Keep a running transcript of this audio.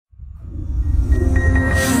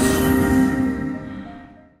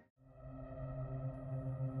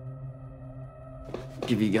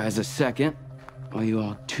give you guys a second while you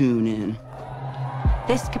all tune in.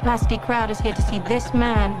 This capacity crowd is here to see this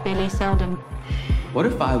man, Billy Seldom. What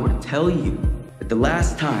if I were to tell you that the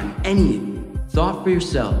last time any of you thought for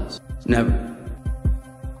yourselves was never?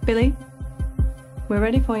 Billy, we're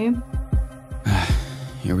ready for you.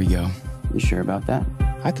 Here we go. You sure about that?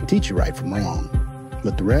 I can teach you right from wrong,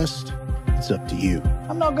 but the rest, it's up to you.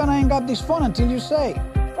 I'm not gonna hang up this phone until you say.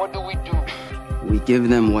 What do we do? We give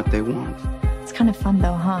them what they want. It's kind of fun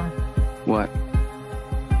though, huh? What?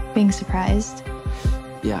 Being surprised.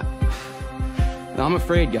 Yeah. No, I'm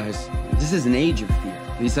afraid, guys. This is an age of fear.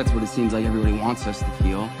 At least that's what it seems like everybody wants us to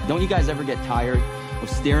feel. Don't you guys ever get tired of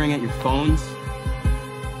staring at your phones?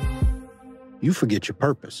 You forget your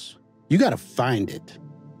purpose. You gotta find it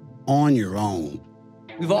on your own.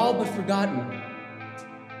 We've all but forgotten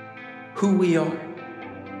who we are.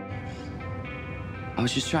 I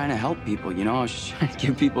was just trying to help people, you know? I was just trying to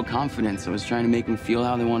give people confidence. I was trying to make them feel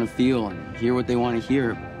how they want to feel and hear what they want to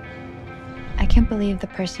hear. I can't believe the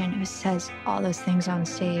person who says all those things on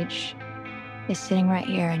stage is sitting right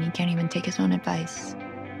here and he can't even take his own advice.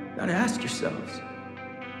 You gotta ask yourselves,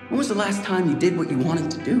 when was the last time you did what you wanted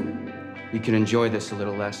to do? You can enjoy this a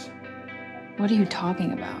little less. What are you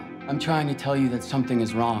talking about? I'm trying to tell you that something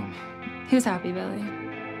is wrong. Who's happy, Billy?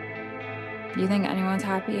 You think anyone's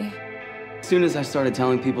happy? As soon as I started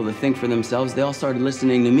telling people to think for themselves, they all started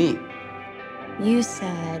listening to me. You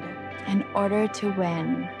said, in order to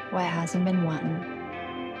win what hasn't been won,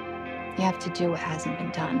 you have to do what hasn't been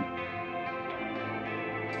done.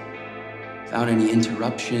 Without any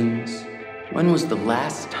interruptions. When was the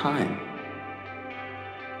last time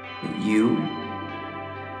that you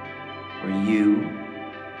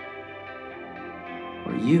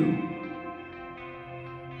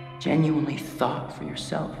genuinely thought for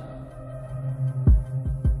yourself?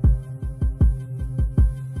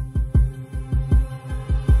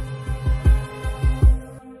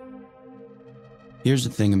 Here's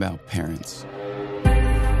the thing about parents.